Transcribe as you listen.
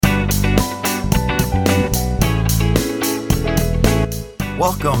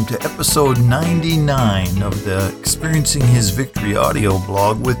Welcome to episode 99 of the Experiencing His Victory audio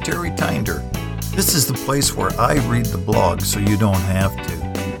blog with Terry Tinder. This is the place where I read the blog so you don't have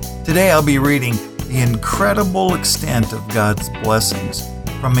to. Today I'll be reading The Incredible Extent of God's Blessings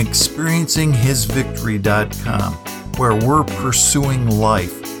from ExperiencingHisVictory.com, where we're pursuing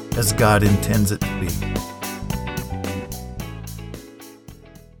life as God intends it to be.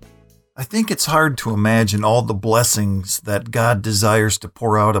 I think it's hard to imagine all the blessings that God desires to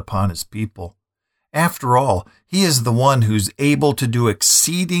pour out upon His people. After all, He is the one who's able to do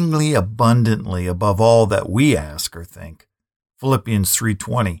exceedingly abundantly above all that we ask or think. Philippians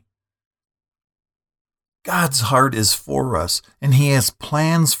 3:20. God's heart is for us, and He has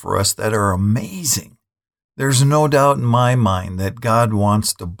plans for us that are amazing. There's no doubt in my mind that God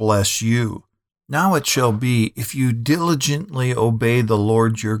wants to bless you. Now it shall be, if you diligently obey the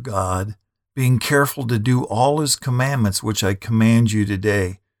Lord your God, being careful to do all His commandments which I command you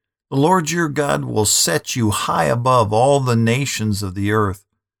today, the Lord your God will set you high above all the nations of the earth.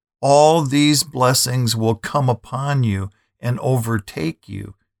 All these blessings will come upon you and overtake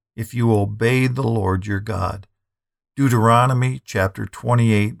you if you obey the Lord your God. Deuteronomy chapter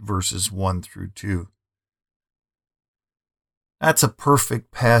 28, verses 1 through 2. That's a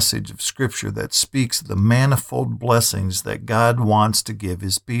perfect passage of Scripture that speaks of the manifold blessings that God wants to give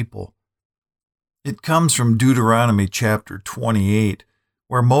His people. It comes from Deuteronomy chapter 28,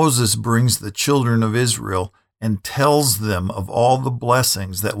 where Moses brings the children of Israel and tells them of all the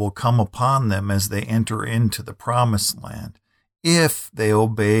blessings that will come upon them as they enter into the promised land, if they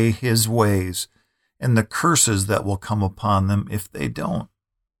obey His ways, and the curses that will come upon them if they don't.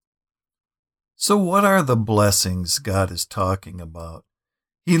 So what are the blessings God is talking about?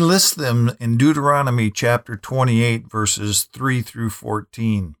 He lists them in Deuteronomy chapter 28, verses 3 through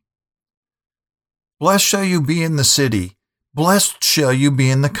 14. Blessed shall you be in the city, blessed shall you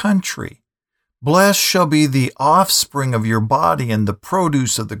be in the country. Blessed shall be the offspring of your body, and the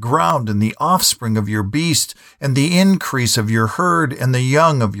produce of the ground, and the offspring of your beast, and the increase of your herd, and the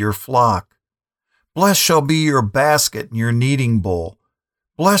young of your flock. Blessed shall be your basket and your kneading bowl.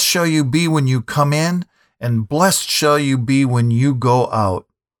 Blessed shall you be when you come in, and blessed shall you be when you go out.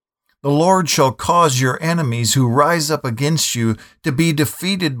 The Lord shall cause your enemies who rise up against you to be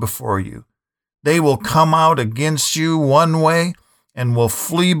defeated before you. They will come out against you one way and will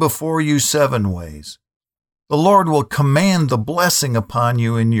flee before you 7 ways. The Lord will command the blessing upon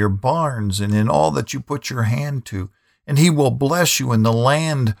you in your barns and in all that you put your hand to, and He will bless you in the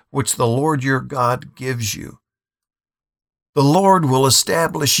land which the Lord your God gives you. The Lord will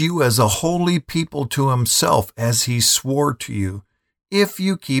establish you as a holy people to Himself, as He swore to you, if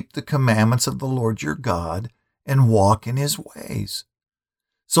you keep the commandments of the Lord your God and walk in His ways.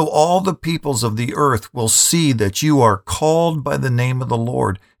 So all the peoples of the earth will see that you are called by the name of the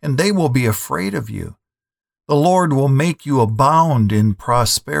Lord, and they will be afraid of you. The Lord will make you abound in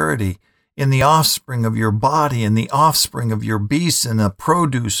prosperity, in the offspring of your body, in the offspring of your beasts, in the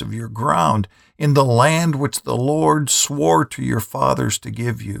produce of your ground, in the land which the Lord swore to your fathers to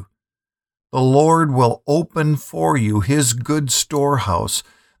give you. The Lord will open for you His good storehouse,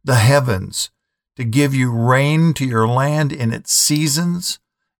 the heavens, to give you rain to your land in its seasons,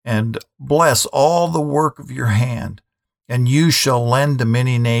 and bless all the work of your hand. And you shall lend to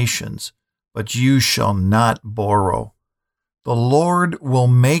many nations, but you shall not borrow. The Lord will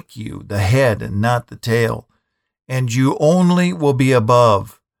make you the head and not the tail, and you only will be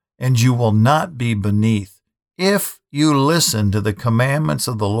above, and you will not be beneath, if you listen to the commandments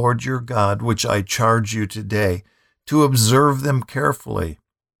of the Lord your God, which I charge you today, to observe them carefully.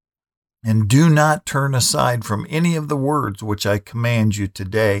 And do not turn aside from any of the words which I command you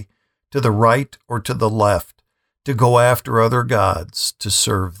today, to the right or to the left, to go after other gods to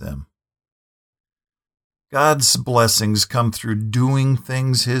serve them. God's blessings come through doing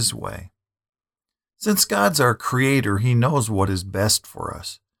things His way. Since God's our Creator, He knows what is best for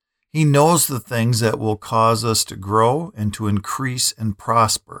us. He knows the things that will cause us to grow and to increase and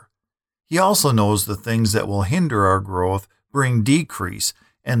prosper. He also knows the things that will hinder our growth, bring decrease,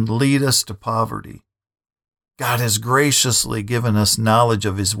 and lead us to poverty. God has graciously given us knowledge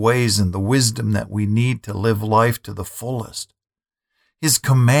of His ways and the wisdom that we need to live life to the fullest. His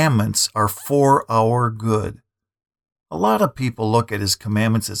commandments are for our good. A lot of people look at His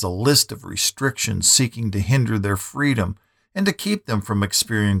commandments as a list of restrictions seeking to hinder their freedom and to keep them from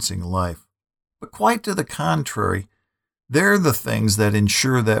experiencing life. But quite to the contrary, they're the things that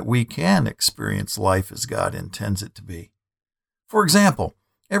ensure that we can experience life as God intends it to be. For example,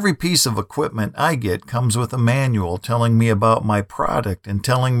 every piece of equipment I get comes with a manual telling me about my product and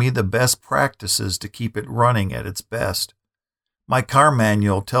telling me the best practices to keep it running at its best. My car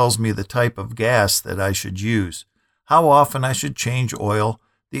manual tells me the type of gas that I should use, how often I should change oil,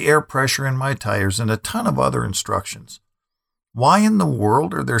 the air pressure in my tires, and a ton of other instructions. Why in the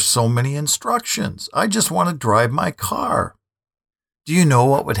world are there so many instructions? I just want to drive my car. Do you know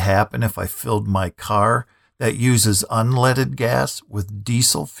what would happen if I filled my car that uses unleaded gas with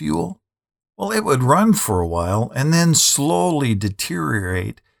diesel fuel? Well, it would run for a while and then slowly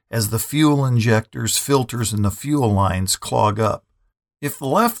deteriorate as the fuel injectors, filters, and the fuel lines clog up. If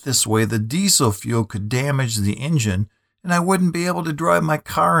left this way, the diesel fuel could damage the engine and I wouldn't be able to drive my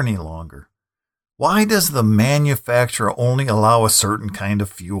car any longer. Why does the manufacturer only allow a certain kind of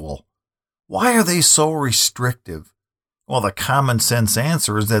fuel? Why are they so restrictive? Well, the common sense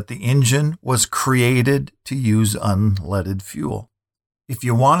answer is that the engine was created to use unleaded fuel. If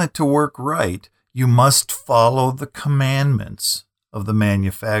you want it to work right, you must follow the commandments of the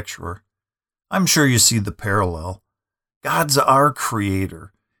manufacturer. I'm sure you see the parallel. God's our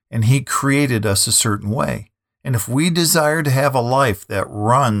creator, and he created us a certain way. And if we desire to have a life that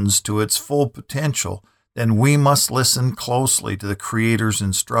runs to its full potential, then we must listen closely to the Creator's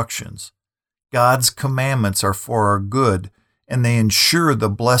instructions. God's commandments are for our good, and they ensure the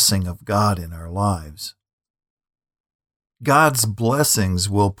blessing of God in our lives. God's blessings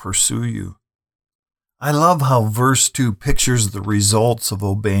will pursue you. I love how verse 2 pictures the results of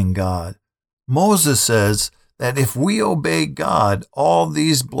obeying God. Moses says that if we obey God, all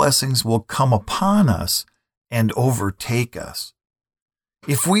these blessings will come upon us and overtake us.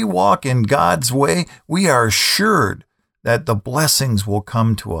 If we walk in God's way, we are assured that the blessings will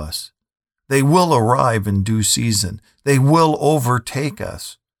come to us. They will arrive in due season. They will overtake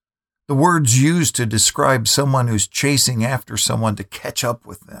us. The words used to describe someone who's chasing after someone to catch up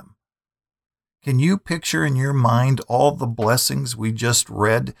with them. Can you picture in your mind all the blessings we just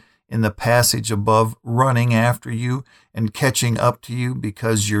read in the passage above, running after you and catching up to you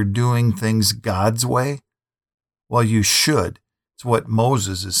because you're doing things God's way? Well, you should. It's what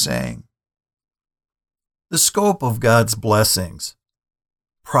Moses is saying. The scope of God's blessings.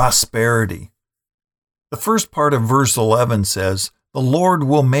 Prosperity. The first part of verse 11 says, "The Lord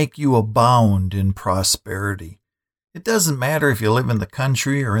will make you abound in prosperity." It doesn't matter if you live in the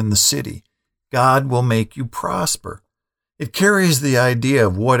country or in the city. God will make you prosper. It carries the idea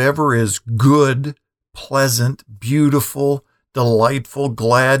of whatever is good, pleasant, beautiful, delightful,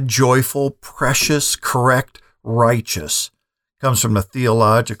 glad, joyful, precious, correct, righteous. Comes from the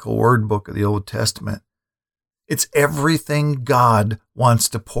Theological Word Book of the Old Testament. It's everything God wants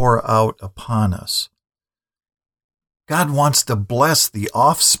to pour out upon us. God wants to bless the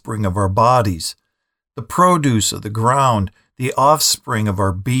offspring of our bodies, the produce of the ground, the offspring of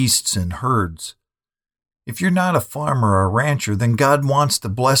our beasts and herds. If you're not a farmer or a rancher, then God wants to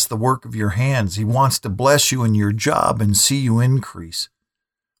bless the work of your hands. He wants to bless you in your job and see you increase.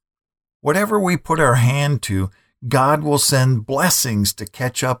 Whatever we put our hand to, God will send blessings to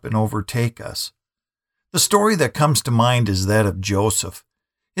catch up and overtake us. The story that comes to mind is that of Joseph.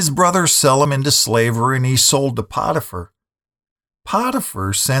 His brothers sell him into slavery and he's sold to Potiphar.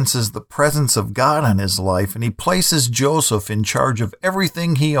 Potiphar senses the presence of God on his life and he places Joseph in charge of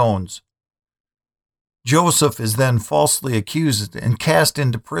everything he owns. Joseph is then falsely accused and cast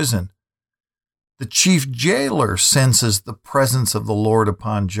into prison. The chief jailer senses the presence of the Lord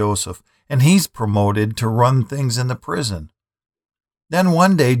upon Joseph, and he's promoted to run things in the prison. Then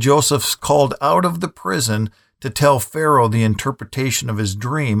one day Joseph's called out of the prison to tell Pharaoh the interpretation of his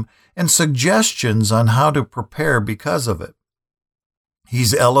dream and suggestions on how to prepare because of it.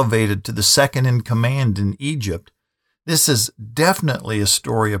 He's elevated to the second in command in Egypt. This is definitely a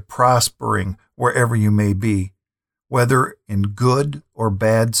story of prospering wherever you may be, whether in good or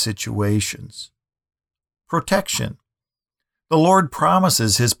bad situations. Protection. The Lord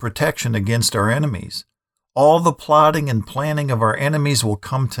promises his protection against our enemies. All the plotting and planning of our enemies will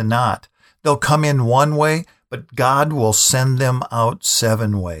come to naught. They'll come in one way, but God will send them out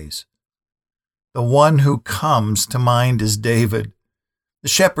 7 ways. The one who comes to mind is David, the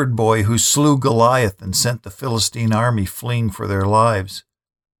shepherd boy who slew Goliath and sent the Philistine army fleeing for their lives.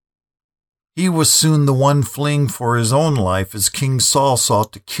 He was soon the one fleeing for his own life as King Saul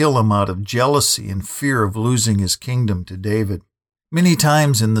sought to kill him out of jealousy and fear of losing his kingdom to David. Many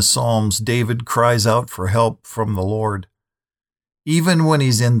times in the Psalms, David cries out for help from the Lord. Even when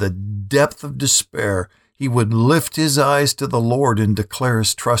he's in the depth of despair, he would lift his eyes to the Lord and declare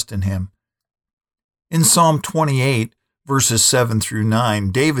his trust in him. In Psalm 28, verses 7 through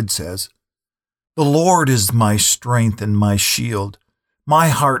 9, David says, "The Lord is my strength and my shield. My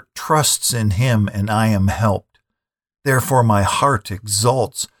heart trusts in him, and I am helped. Therefore my heart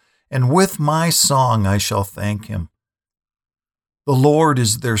exults, and with my song I shall thank him. The Lord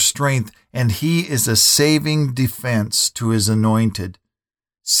is their strength, and he is a saving defense to his anointed.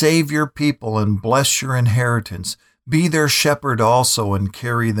 Save your people and bless your inheritance. Be their shepherd also and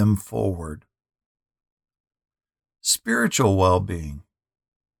carry them forward. Spiritual well-being.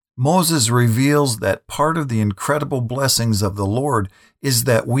 Moses reveals that part of the incredible blessings of the Lord is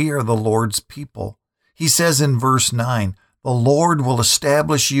that we are the Lord's people. He says in verse 9, "The Lord will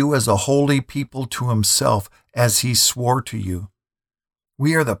establish you as a holy people to himself, as he swore to you."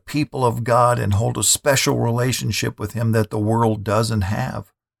 We are the people of God and hold a special relationship with him that the world doesn't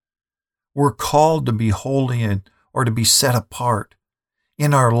have. We're called to be holy or to be set apart.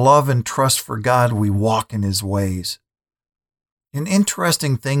 In our love and trust for God, we walk in his ways. An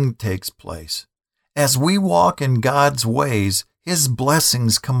interesting thing takes place. As we walk in God's ways, his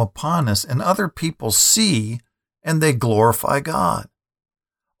blessings come upon us, and other people see and they glorify God.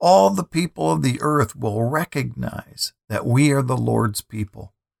 All the people of the earth will recognize that we are the Lord's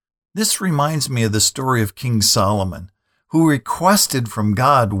people. This reminds me of the story of King Solomon, who requested from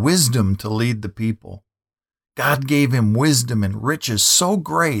God wisdom to lead the people. God gave him wisdom and riches so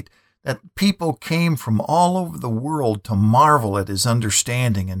great that people came from all over the world to marvel at his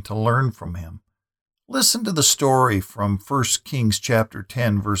understanding and to learn from him. Listen to the story from 1 Kings chapter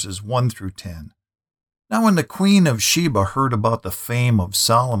 10, verses 1 through 10. Now when the queen of Sheba heard about the fame of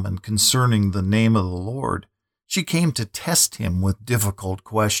Solomon concerning the name of the Lord, she came to test him with difficult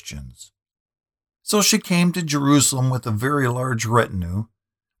questions. So she came to Jerusalem with a very large retinue,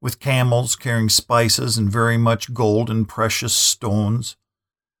 with camels carrying spices and very much gold and precious stones.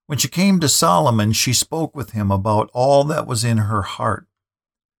 When she came to Solomon, she spoke with him about all that was in her heart.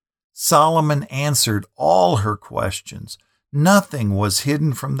 Solomon answered all her questions. Nothing was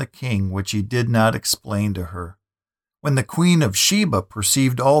hidden from the king which he did not explain to her. When the queen of Sheba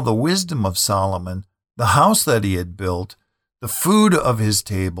perceived all the wisdom of Solomon, the house that he had built, the food of his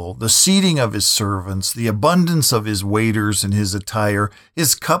table, the seating of his servants, the abundance of his waiters and his attire,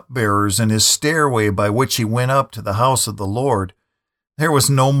 his cupbearers and his stairway by which he went up to the house of the Lord, there was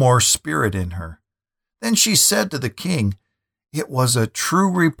no more spirit in her. Then she said to the king, "It was a true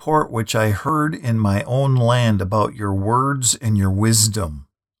report which I heard in my own land about your words and your wisdom.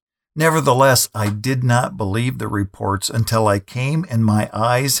 Nevertheless, I did not believe the reports until I came, and my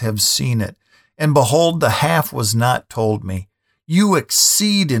eyes have seen it. And behold, the half was not told me. You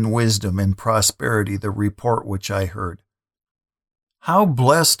exceed in wisdom and prosperity the report which I heard. How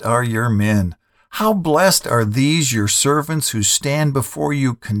blessed are your men! How blessed are these your servants who stand before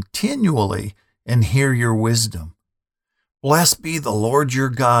you continually and hear your wisdom. Blessed be the Lord your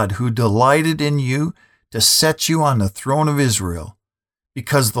God, who delighted in you to set you on the throne of Israel.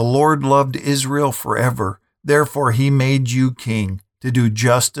 Because the Lord loved Israel forever, therefore he made you king, to do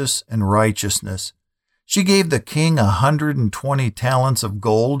justice and righteousness. She gave the king 120 talents of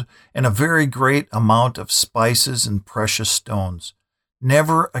gold and a very great amount of spices and precious stones.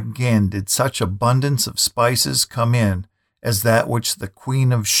 Never again did such abundance of spices come in as that which the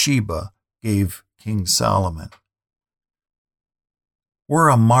queen of Sheba gave King Solomon." We're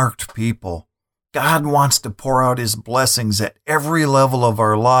a marked people. God wants to pour out his blessings at every level of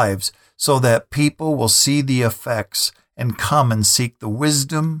our lives so that people will see the effects and come and seek the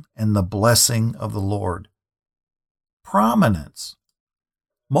wisdom and the blessing of the Lord. Prominence.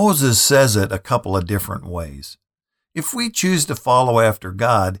 Moses says it a couple of different ways. If we choose to follow after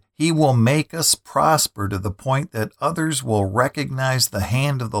God, he will make us prosper to the point that others will recognize the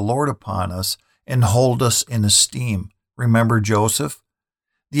hand of the Lord upon us and hold us in esteem. Remember Joseph?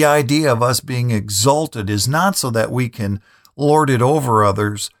 The idea of us being exalted is not so that we can lord it over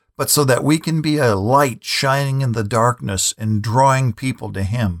others, but so that we can be a light shining in the darkness and drawing people to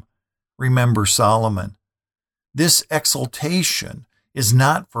him. Remember Solomon. This exaltation is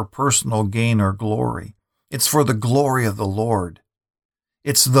not for personal gain or glory. It's for the glory of the Lord.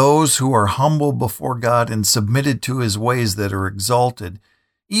 It's those who are humble before God and submitted to his ways that are exalted.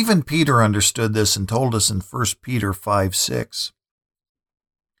 Even Peter understood this and told us in 1 Peter 5:6.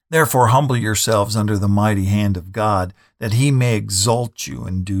 Therefore humble yourselves under the mighty hand of God, that he may exalt you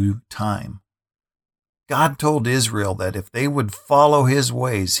in due time. God told Israel that if they would follow his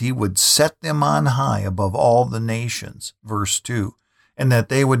ways, he would set them on high above all the nations, verse 2, and that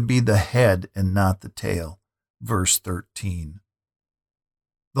they would be the head and not the tail, verse 13.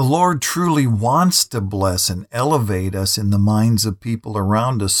 The Lord truly wants to bless and elevate us in the minds of people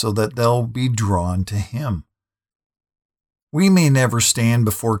around us so that they'll be drawn to him. We may never stand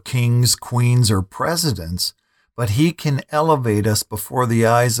before kings, queens, or presidents, but he can elevate us before the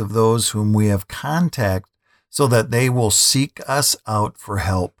eyes of those whom we have contact so that they will seek us out for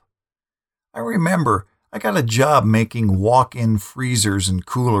help. I remember I got a job making walk-in freezers and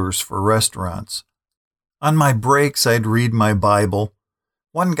coolers for restaurants. On my breaks, I'd read my Bible.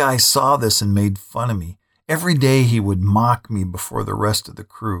 One guy saw this and made fun of me. Every day he would mock me before the rest of the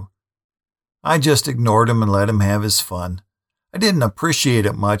crew. I just ignored him and let him have his fun. I didn't appreciate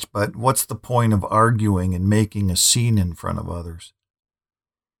it much, but what's the point of arguing and making a scene in front of others?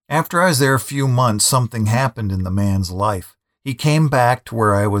 After I was there a few months, something happened in the man's life. He came back to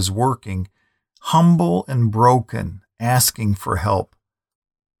where I was working, humble and broken, asking for help.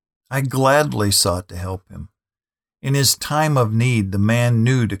 I gladly sought to help him. In his time of need, the man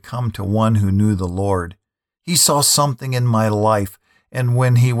knew to come to one who knew the Lord. He saw something in my life, and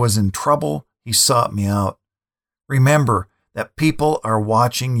when he was in trouble, he sought me out. Remember that people are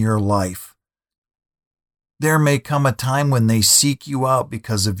watching your life. There may come a time when they seek you out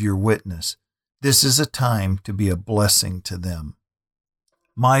because of your witness. This is a time to be a blessing to them.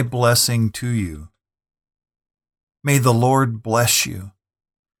 My blessing to you. May the Lord bless you.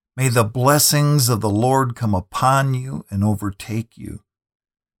 May the blessings of the Lord come upon you and overtake you.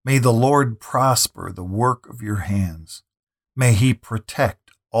 May the Lord prosper the work of your hands. May He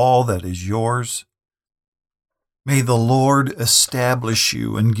protect all that is yours. May the Lord establish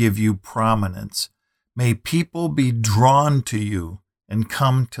you and give you prominence. May people be drawn to you and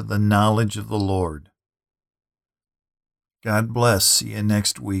come to the knowledge of the Lord. God bless. See you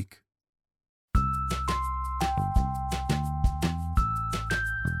next week.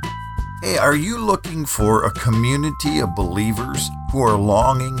 Hey, are you looking for a community of believers who are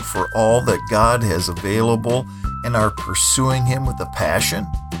longing for all that God has available and are pursuing Him with a passion?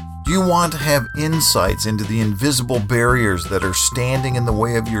 Do you want to have insights into the invisible barriers that are standing in the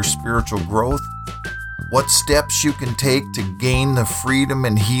way of your spiritual growth? What steps you can take to gain the freedom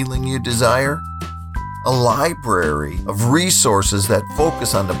and healing you desire? A library of resources that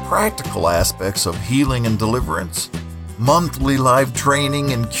focus on the practical aspects of healing and deliverance? Monthly live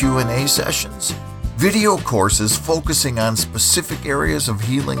training and Q&A sessions? Video courses focusing on specific areas of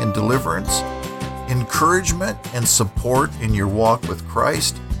healing and deliverance? Encouragement and support in your walk with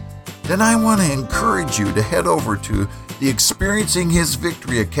Christ? Then I want to encourage you to head over to the Experiencing His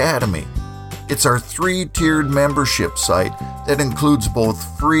Victory Academy. It's our 3-tiered membership site that includes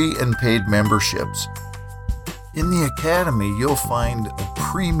both free and paid memberships. In the Academy, you'll find a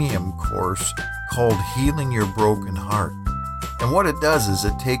premium course called Healing Your Broken Heart. And what it does is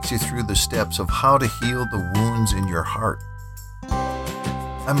it takes you through the steps of how to heal the wounds in your heart.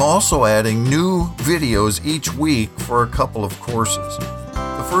 I'm also adding new videos each week for a couple of courses.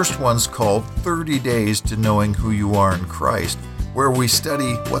 The first one's called 30 Days to Knowing Who You Are in Christ, where we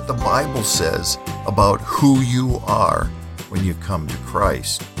study what the Bible says about who you are when you come to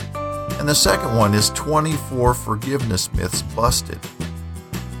Christ. And the second one is 24 Forgiveness Myths Busted.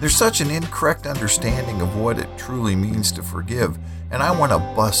 There's such an incorrect understanding of what it truly means to forgive, and I want to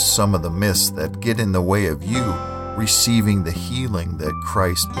bust some of the myths that get in the way of you receiving the healing that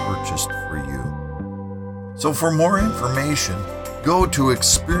Christ purchased for you. So for more information, go to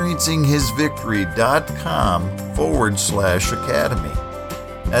experiencinghisvictory.com/academy.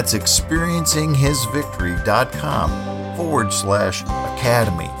 That's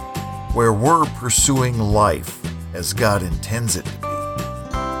experiencinghisvictory.com/academy, where we're pursuing life as God intends it to be.